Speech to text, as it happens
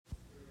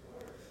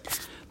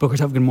Boker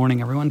Tov, good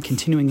morning, everyone.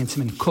 Continuing in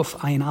Siman Kuf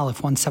Ayin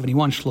Aleph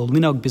 171, Shlo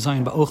Linog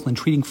Bizayin Ba'ochlin,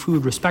 treating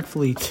food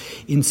respectfully.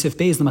 In Sif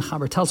Beis, the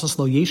Mechaber tells us,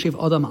 Lo Yeshiv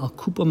Adam Al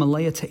Kupa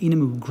Malaya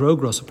Ta'inamu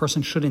Grogros. A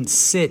person shouldn't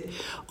sit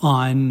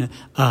on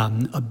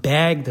a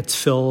bag that's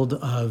filled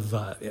of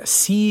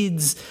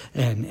seeds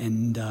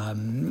and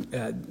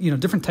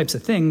different types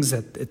of things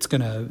that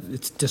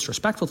it's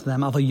disrespectful to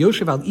them. Al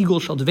Yoshev Al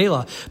Igul Shel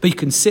Devela, but you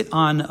can sit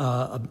on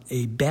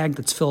a bag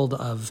that's filled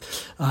of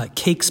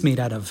cakes made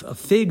out of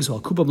figs,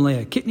 or Kupa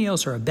Malaya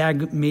Kitnios, or a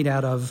bag made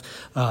out of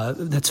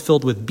that's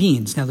filled with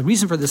beans. Now, the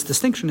reason for this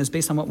distinction is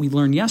based on what we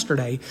learned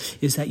yesterday,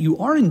 is that you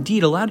are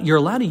indeed allowed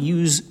to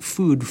use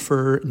food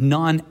for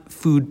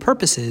non-food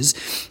purposes.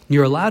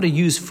 You're allowed to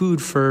use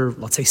food for,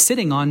 let's say,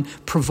 sitting on,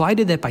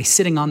 provided that by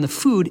sitting on the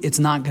food, it's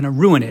not going to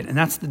ruin it. And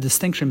that's the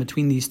distinction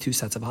between these two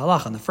sets of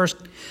halacha.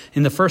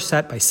 In the first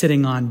set, by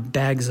sitting on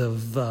bags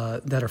of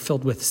that are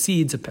filled with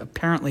seeds,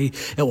 apparently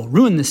it will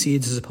ruin the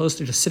seeds, as opposed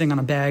to just sitting on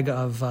a bag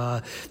of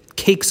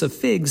cakes of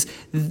figs.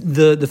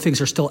 The figs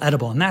are still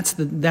edible, and that's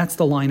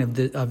the line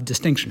of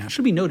distinction. Now, it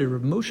should be noted,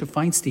 Rav Moshe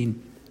Feinstein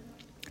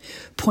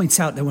points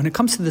out that when it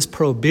comes to this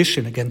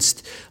prohibition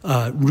against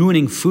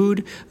ruining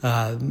food,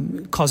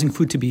 causing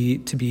food to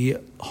be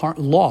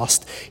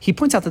lost, he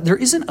points out that there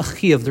isn't a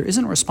chiyuv, there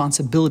isn't a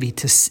responsibility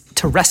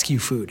to rescue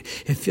food.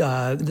 If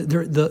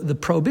the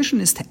prohibition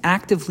is to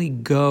actively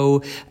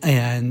go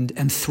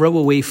and throw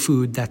away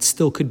food that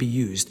still could be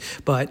used.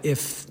 But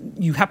if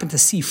you happen to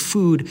see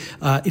food,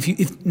 the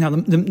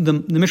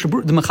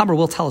Mechaber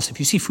will tell us, if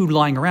you see food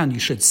lying around, you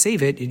should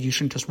save it. You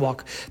shouldn't just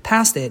walk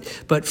past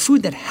it. But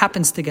food that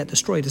happens to get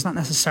destroyed is not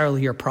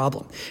necessarily your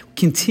problem.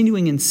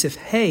 Continuing in Sif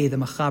Hey, the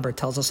Mechaber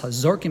tells us,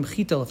 Hazorkim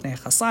chito lefnei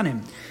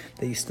chasanim.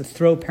 They used to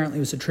throw, apparently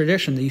it was a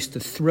tradition, they used to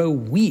throw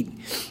wheat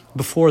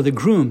before the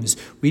grooms.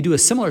 We do a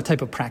similar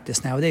type of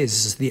practice nowadays.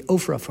 This is the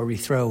ofraf, where we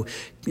throw,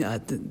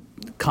 the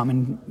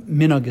common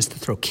minhag is to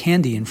throw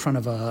candy in front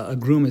of a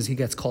groom as he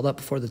gets called up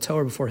before the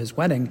Torah, before his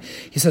wedding.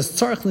 He says,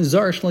 similarly,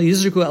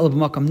 the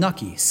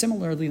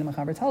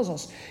Mechaber tells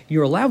us,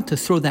 you're allowed to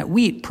throw that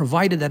wheat,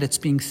 provided that it's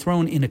being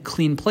thrown in a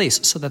clean place,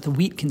 so that the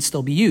wheat can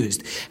still be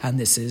used. And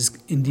this is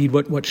indeed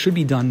what should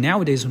be done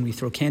nowadays when we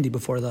throw candy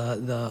before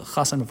the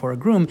chasan, before a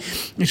groom.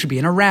 It should be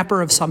in a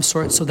wrapper of some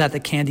sort, so that the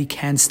candy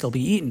can still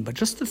be eaten. But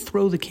just to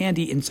throw the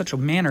candy in such a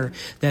manner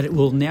that it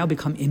will now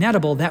become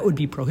inedible, that would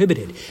be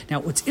prohibited. Now,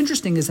 what's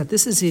interesting is that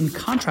this is in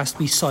contrast.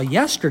 We saw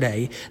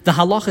yesterday the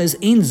halacha is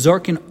ein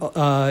zarkin.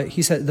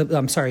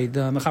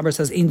 The Mechaber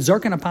says ein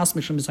zarkin apas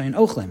mishum bizayon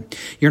ochlim.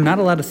 You're not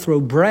allowed to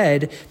throw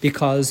bread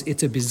because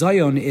it's a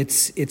bizayon.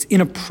 It's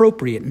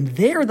inappropriate. And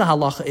there the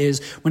halacha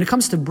is, when it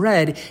comes to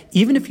bread,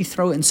 even if you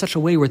throw it in such a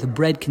way where the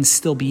bread can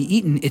still be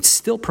eaten, it's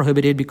still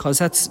prohibited,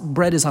 because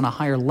bread is on a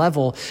higher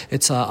level.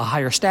 It's a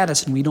higher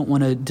status, and we don't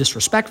want to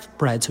disrespect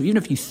bread. So even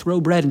if you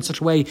throw bread in such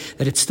a way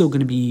that it's still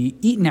going to be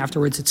eaten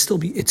afterwards, it's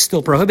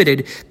still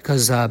prohibited,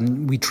 because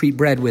we treat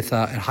bread with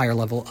a higher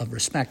level of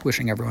respect.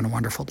 Wishing everyone a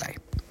wonderful day.